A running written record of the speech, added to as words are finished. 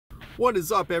What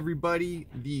is up, everybody?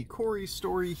 The Corey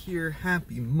Story here.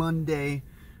 Happy Monday.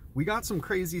 We got some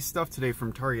crazy stuff today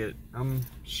from Target. I'm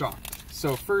shocked.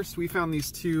 So first, we found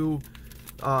these two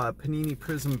Panini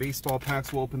Prism baseball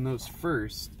packs. We'll open those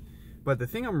first. But the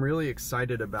thing I'm really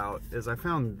excited about is I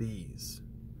found these.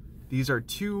 These are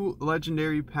two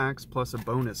legendary packs plus a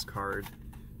bonus card.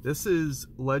 This is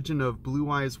Legend of Blue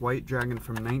Eyes White Dragon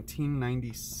from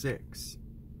 1996.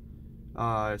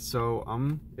 So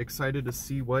I'm excited to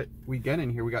see what we get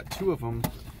in here. We got two of them.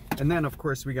 And then, of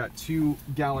course, we got two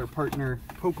Galar Partner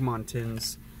Pokemon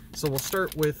tins. So we'll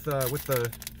start with the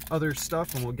other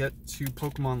stuff, and we'll get to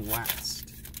Pokemon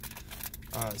last.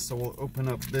 So we'll open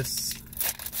up this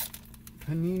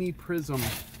Panini Prism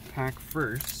pack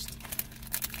first.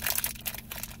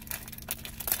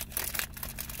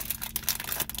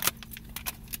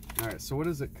 Alright, so what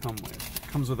does it come with?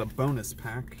 It comes with a bonus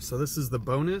pack. So this is the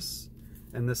bonus,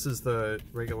 and this is the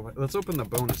regular. Let's open the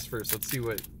bonus first. Let's see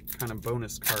what kind of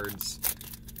bonus cards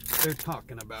they're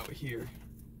talking about here.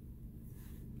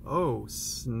 Oh,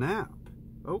 snap.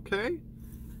 Okay.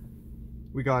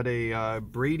 We got a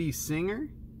Brady Singer.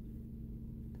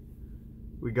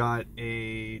 We got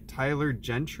a Tyler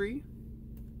Gentry.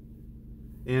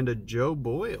 And a Joe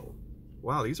Boyle.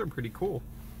 Wow, these are pretty cool.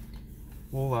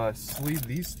 We'll sleeve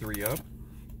these three up.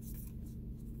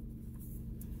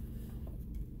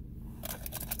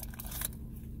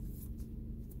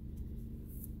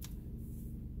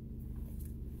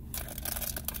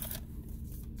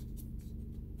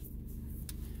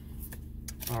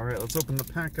 All right, let's open the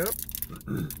pack up.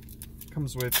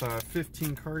 Comes with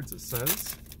 15 cards, it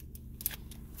says.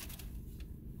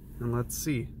 And let's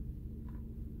see.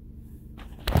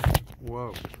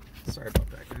 Whoa, sorry about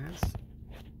that, guys.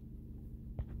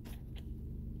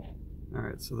 All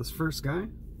right, so this first guy.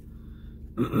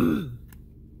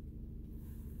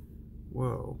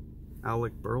 Whoa,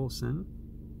 Alec Burleson.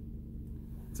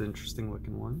 It's an interesting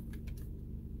looking one.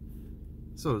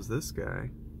 So is this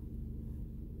guy.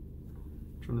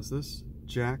 Which one is this?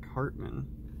 Jack Hartman.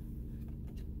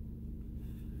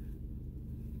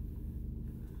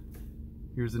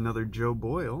 Here's another Joe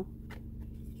Boyle.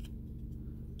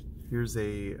 Here's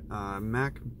a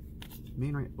Mac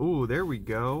Mainwright. Oh, there we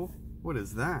go. What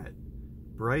is that?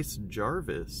 Bryce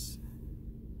Jarvis.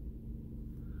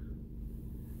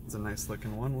 It's a nice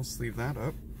looking one. We'll sleeve that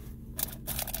up.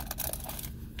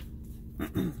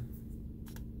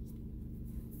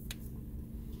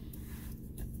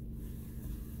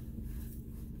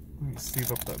 Let me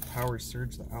sleeve up the Power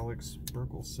Surge, the Alex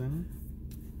Burleson,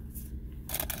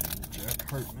 Jack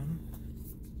Hartman.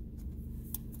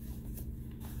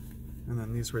 And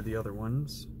then these were the other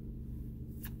ones.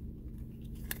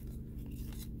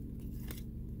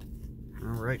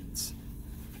 All right.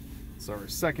 So our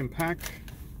second pack.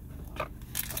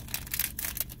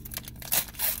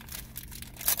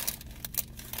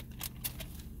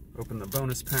 Open the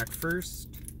bonus pack first.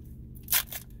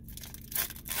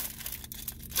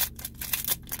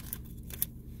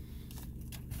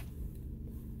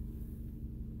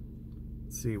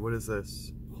 See, what is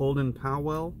this? Holden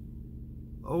Powell.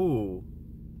 Oh,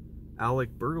 Alec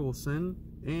Burleson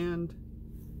and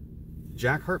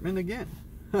Jack Hartman again.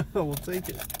 We'll take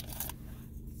it.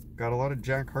 Got a lot of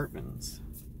Jack Hartmans.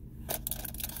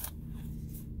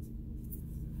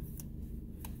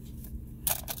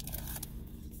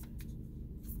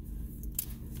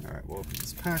 All right, we'll open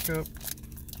this pack up.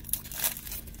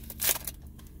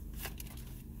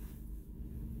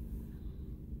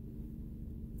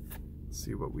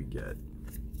 See what we get.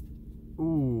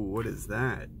 Ooh, what is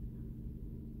that?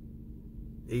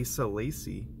 Asa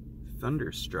Lacey,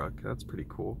 Thunderstruck. That's pretty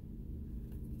cool.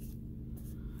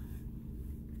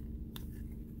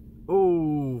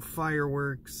 Oh,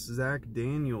 Fireworks, Zach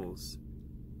Daniels.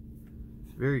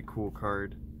 Very cool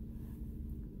card.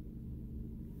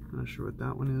 Not sure what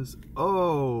that one is.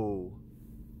 Oh,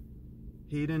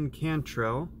 Hayden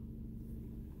Cantrell.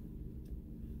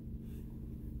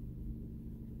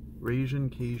 Rasian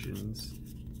Cajuns.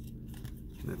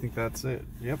 And I think that's it.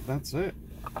 Yep, that's it.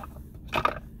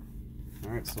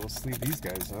 Alright, so we'll sleeve these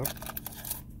guys up.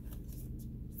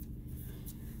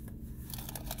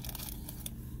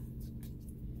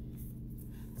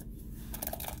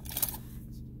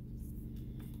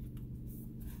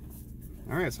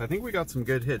 Alright, so I think we got some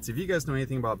good hits. If you guys know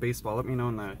anything about baseball, let me know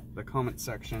in the comment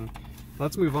section.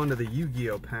 Let's move on to the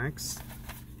Yu-Gi-Oh packs.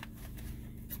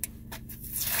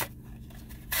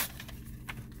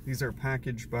 These are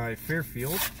packaged by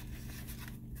Fairfield,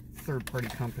 third-party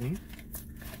company.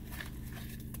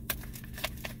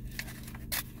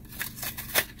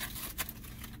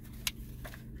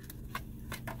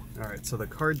 Alright, so the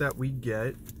card that we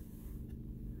get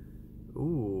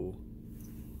Ooh.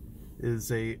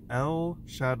 Is a El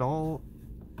Shaddai Al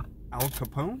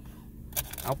Capone?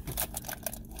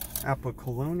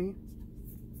 Apocaloni.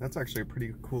 That's actually a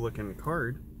pretty cool looking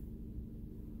card.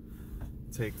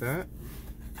 Take that.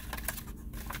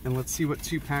 And let's see what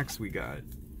 2 packs we got.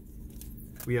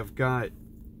 We have got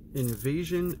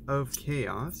Invasion of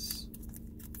Chaos.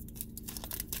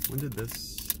 When did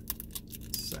this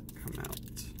set come out?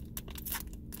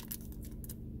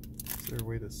 Is there a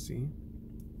way to see?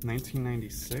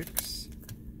 1996.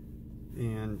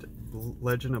 And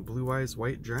Legend of Blue Eyes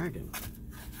White Dragon.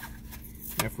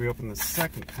 And if we open the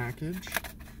second package,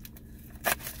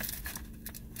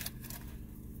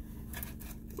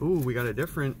 ooh, we got a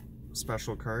different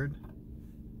special card.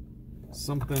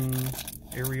 Something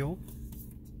Ariel.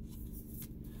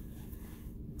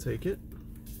 Take it.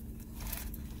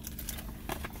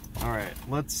 Alright,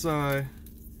 let's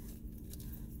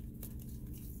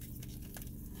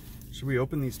should we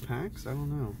open these packs? I don't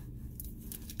know.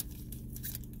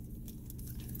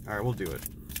 Alright, we'll do it.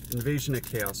 Invasion of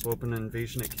Chaos. We'll open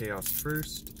Invasion of Chaos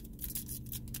first.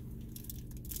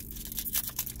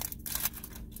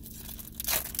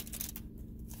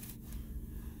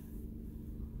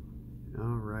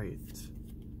 Alright.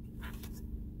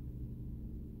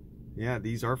 Yeah,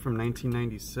 these are from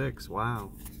 1996.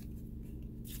 Wow.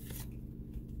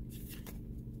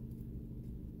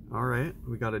 Alright,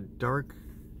 we got a Dark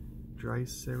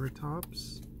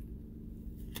Triceratops.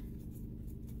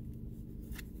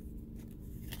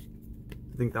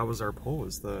 I think that was our pull,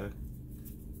 is the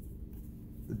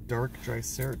Dark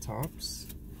Triceratops.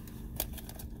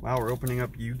 Wow, we're opening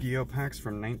up Yu-Gi-Oh packs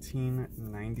from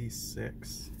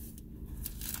 1996.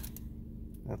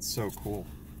 That's so cool.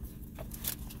 I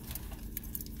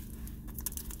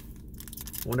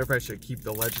wonder if I should keep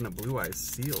the Legend of Blue Eyes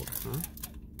sealed, huh?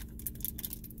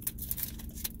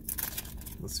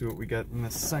 Let's see what we get in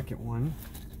the second one.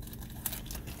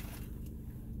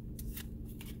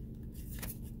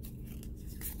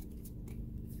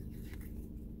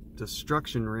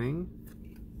 Destruction Ring.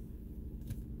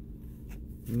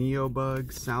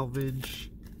 Neobug, Salvage.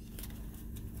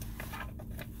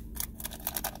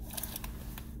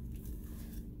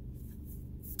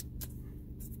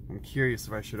 I'm curious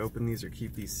if I should open these or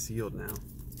keep these sealed now.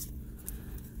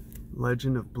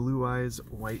 Legend of Blue Eyes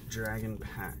White Dragon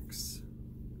packs.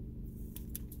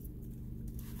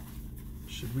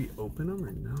 Should we open them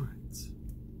or not?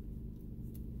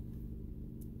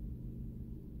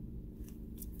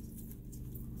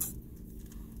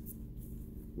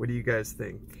 What do you guys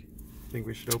think? Think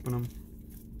we should open them?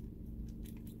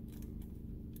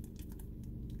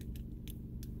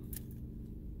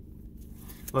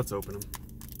 Let's open them.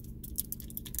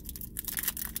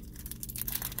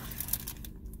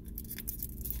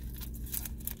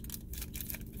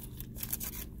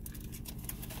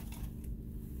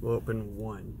 We'll open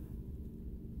one.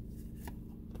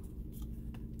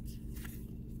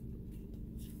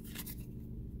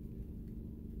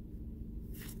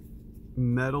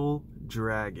 Metal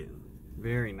Dragon.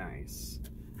 Very nice.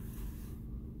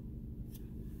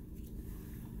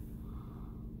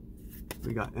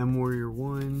 We got M Warrior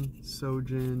 1,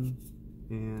 Sojin,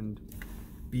 and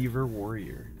Beaver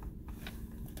Warrior.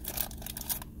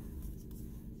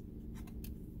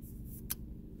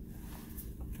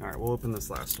 Alright, we'll open this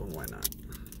last one, why not?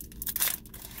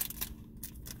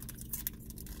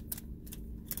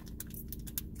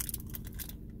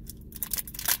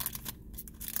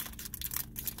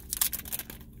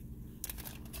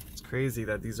 It's crazy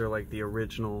that these are like the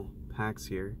original packs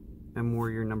here. M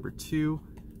Warrior number 2,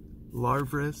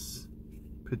 Larvris,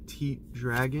 Petite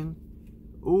Dragon.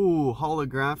 Ooh,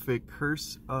 holographic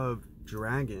Curse of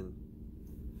Dragon.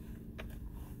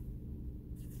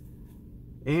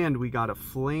 And we got a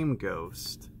Flame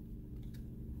Ghost.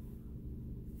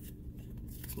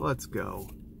 Let's go.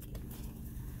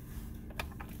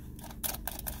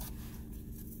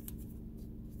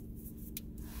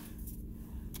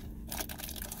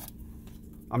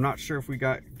 I'm not sure if we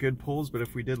got good pulls, but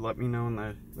if we did, let me know in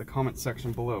the comment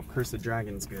section below if Curse of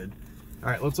Dragon's good.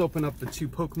 Alright, let's open up the 2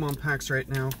 Pokemon packs right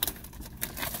now.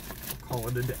 We'll call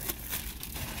it a day.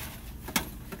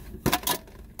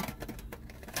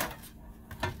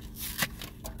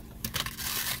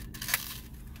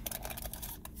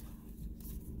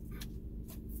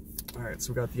 Alright,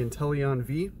 so we got the Inteleon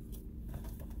V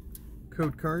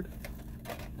code card.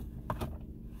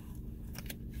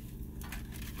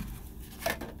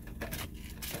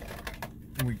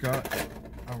 And we got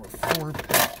our 4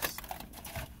 packs.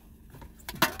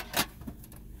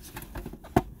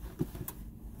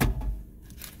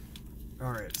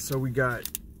 Alright, so we got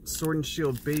Sword and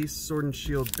Shield base, Sword and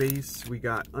Shield base. We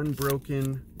got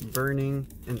Unbroken, Burning,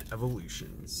 and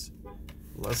Evolutions.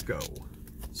 Let's go.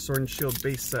 Sword and Shield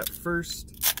base set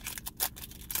first.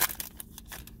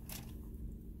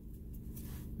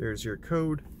 There's your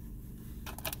code.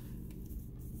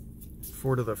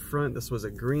 4 to the front. This was a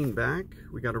green back.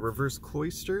 We got a Reverse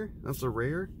Cloister. That's a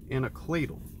rare. And a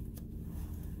Cladle.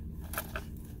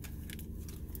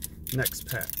 Next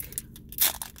pack.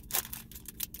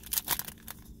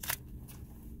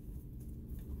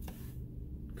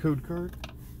 Code card.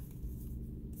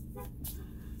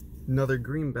 Another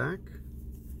green back.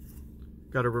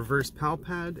 Got a Reverse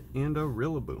Palpad and a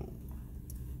Rillaboom.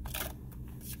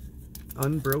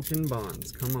 Unbroken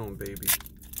Bonds. Come on, baby.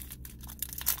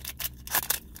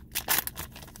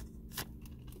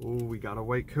 Oh, we got a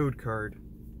white code card.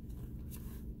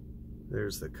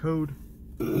 There's the code.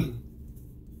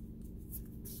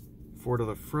 4 to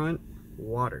the front.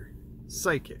 Water.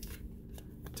 Psychic.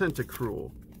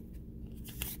 Tentacruel.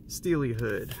 Steely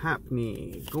Hood.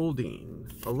 Hapney. Goldeen.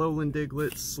 Alolan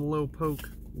Diglett. Slowpoke.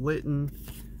 Litten.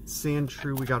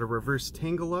 Sandshrew. We got a Reverse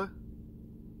Tangela.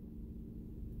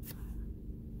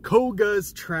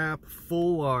 Koga's Trap.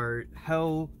 Full art.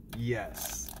 Hell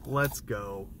yes. Let's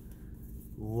go.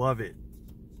 Love it.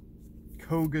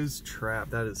 Koga's Trap.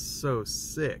 That is so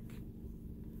sick.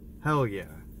 Hell yeah.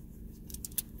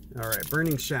 Alright,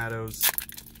 Burning Shadows.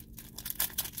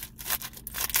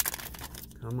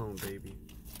 Come on, baby.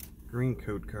 Green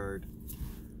code card.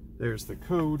 There's the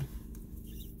code.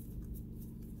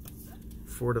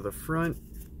 4 to the front.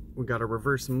 We got a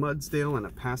Reverse Mudsdale and a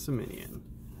Passaminian.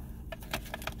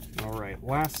 Alright,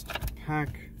 last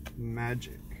pack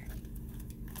Magic.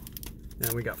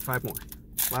 And we got 5 more.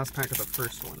 Last pack of the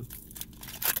first one.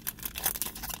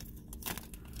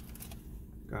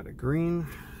 Got a green.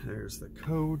 There's the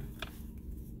code.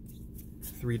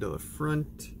 3 to the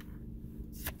front.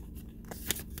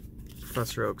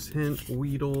 Professor Oak's Hint,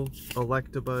 Weedle,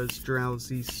 Electabuzz,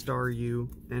 Drowsy, Staryu,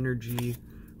 Energy,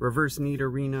 Reverse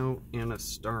Nidorino, and a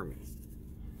Starmie.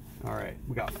 Alright,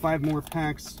 we got 5 more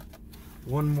packs.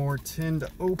 1 more tin to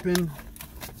open.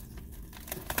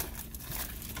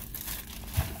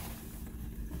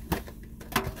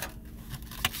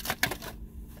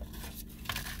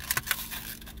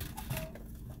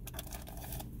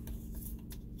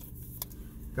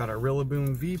 Got our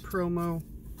Rillaboom V promo.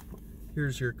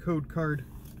 Here's your code card.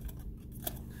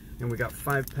 And we got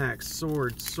 5 packs.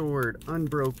 Sword, Sword,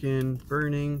 Unbroken,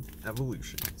 Burning,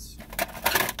 Evolutions.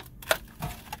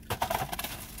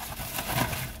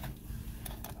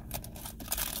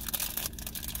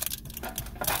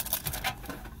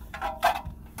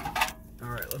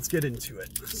 Alright, let's get into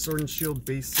it. Sword and Shield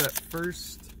base set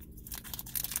first.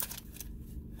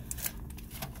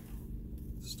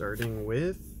 Starting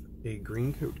with a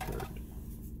green code card.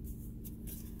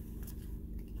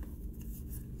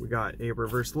 We got a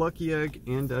Reverse Lucky Egg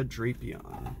and a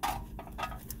Drapion.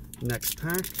 Next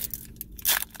pack.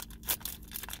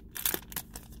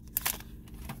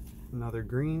 Another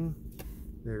green.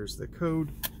 There's the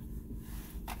code.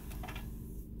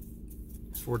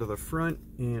 4 to the front.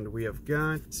 And we have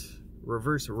got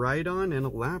Reverse Rhydon and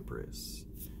a Lapras.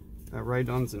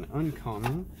 Rhydon's an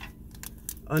uncommon.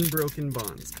 Unbroken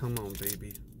Bonds. Come on,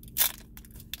 baby.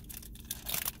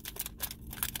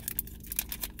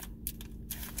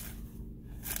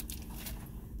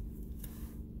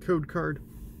 Code card.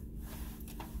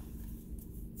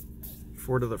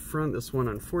 4 to the front. This one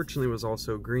unfortunately was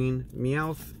also green.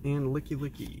 Meowth and Licky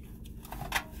Licky.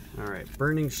 Alright,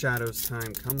 Burning Shadows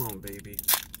time. Come on, baby.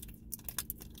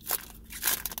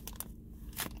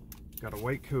 Got a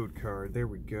white code card. There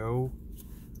we go.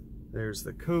 There's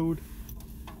the code.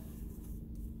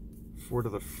 4 to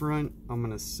the front. I'm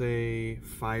gonna say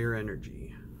Fire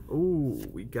Energy. Oh,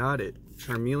 we got it.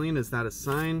 Charmeleon, is that a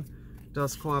sign?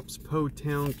 Dusclops,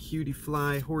 Potown,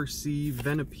 Cutiefly, Horsey,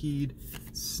 Venipede,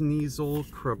 Sneasel,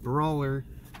 Crabrawler.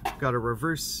 Got a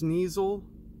Reverse Sneasel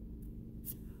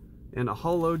and a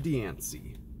Holo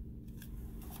Deancey.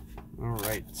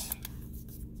 Alright.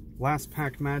 Last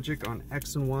pack Magic on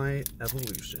X and Y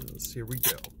Evolutions. Here we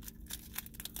go.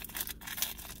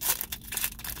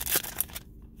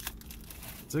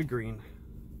 It's a green.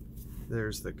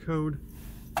 There's the code.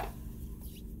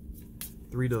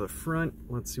 3 to the front.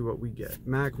 Let's see what we get.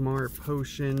 Magmar,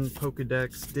 Potion,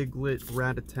 Pokedex, Diglett,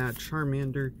 Rattata,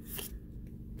 Charmander,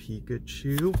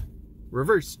 Pikachu,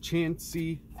 Reverse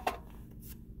Chansey,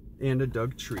 and a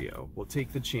Doug Trio. We'll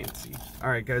take the Chansey.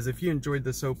 Alright guys, if you enjoyed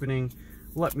this opening,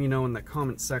 let me know in the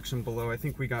comment section below. I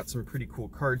think we got some pretty cool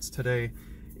cards today,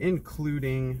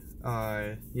 including,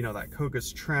 you know, that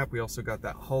Koga's Trap. We also got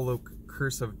that Holo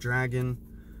Curse of Dragon.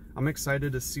 I'm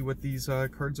excited to see what these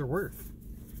cards are worth.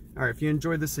 All right, if you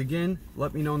enjoyed this again,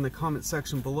 let me know in the comment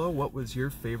section below what was your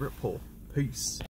favorite pull. Peace.